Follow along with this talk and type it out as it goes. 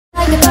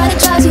but it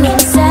drives you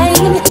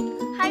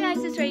insane. Hi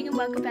guys, it's Reagan.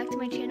 Welcome back to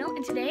my channel,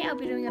 and today I'll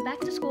be doing a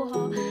back to school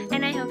haul,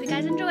 and I hope you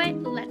guys enjoy.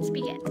 Let's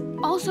begin.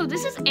 Also,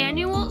 this is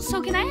annual,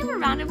 so can I have a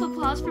round of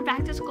applause for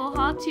back to school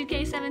haul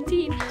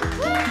 2K17?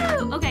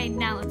 Woo! Okay,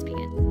 now let's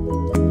begin.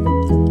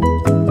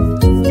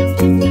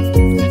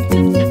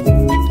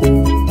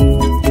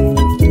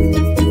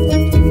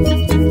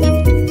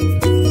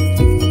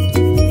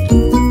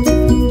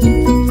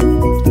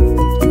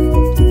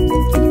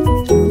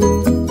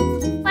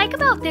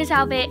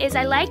 Outfit is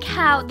I like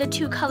how the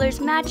two colors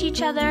match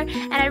each other,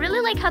 and I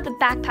really like how the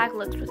backpack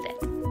looks with it.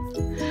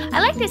 I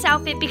like this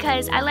outfit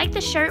because I like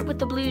the shirt with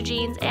the blue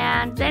jeans,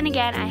 and then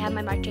again I have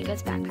my Marc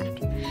Jacobs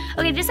backpack.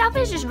 Okay, this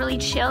outfit is just really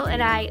chill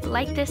and I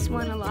like this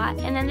one a lot.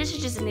 And then this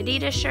is just an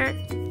Adidas shirt.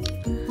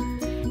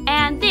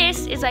 And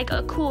this is like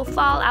a cool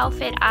fall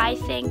outfit, I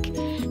think.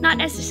 Not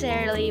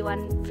necessarily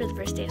one for the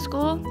first day of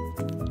school.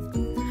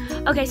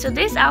 Okay, so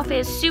this outfit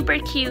is super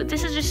cute.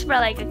 This is just for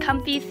like a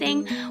comfy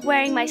thing,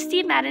 wearing my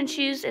Steve Madden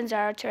shoes and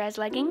Zara Torres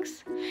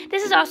leggings.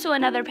 This is also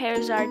another pair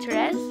of Zara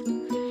Torres,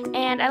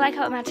 and I like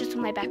how it matches with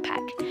my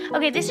backpack.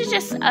 Okay, this is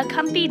just a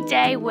comfy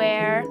day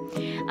wear.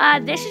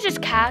 This is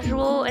just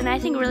casual and I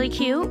think really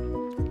cute.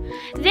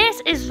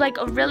 This is like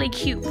a really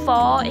cute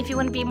fall. If you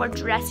want to be more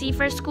dressy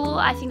for school,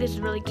 I think this is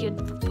really cute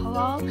for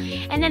fall.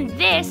 And then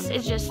this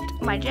is just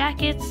my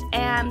jackets,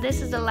 and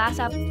this is the last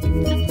outfit.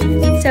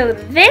 So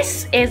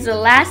this is the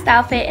last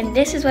outfit, and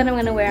this is what I'm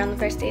going to wear on the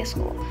first day of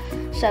school.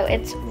 So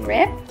it's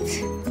ripped,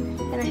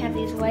 and I have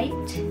these white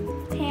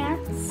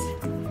pants,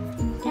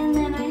 and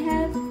then I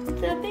have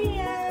the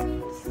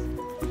bands.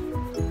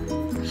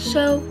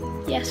 So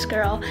yes,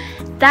 girl.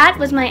 That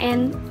was my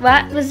end.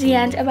 That was the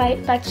end of my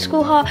back to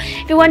school haul.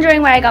 If you're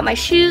wondering where I got my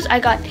shoes, I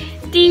got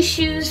these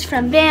shoes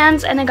from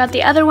Vans, and I got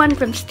the other one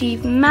from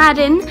Steve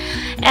Madden.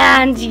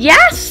 And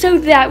yeah, so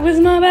that was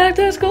my back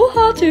to school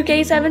haul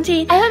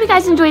 2K17. I hope you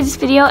guys enjoyed this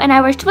video, and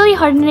I worked really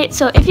hard on it.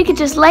 So if you could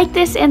just like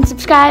this and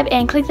subscribe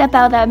and click that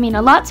bell, that would mean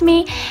a lot to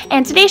me.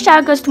 And today's shout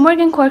out goes to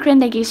Morgan Corcoran.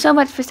 Thank you so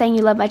much for saying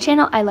you love my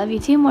channel. I love you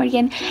too,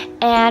 Morgan.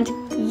 And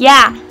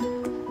yeah,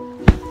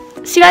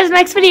 see you guys in the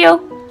next video.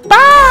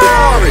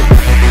 Bye!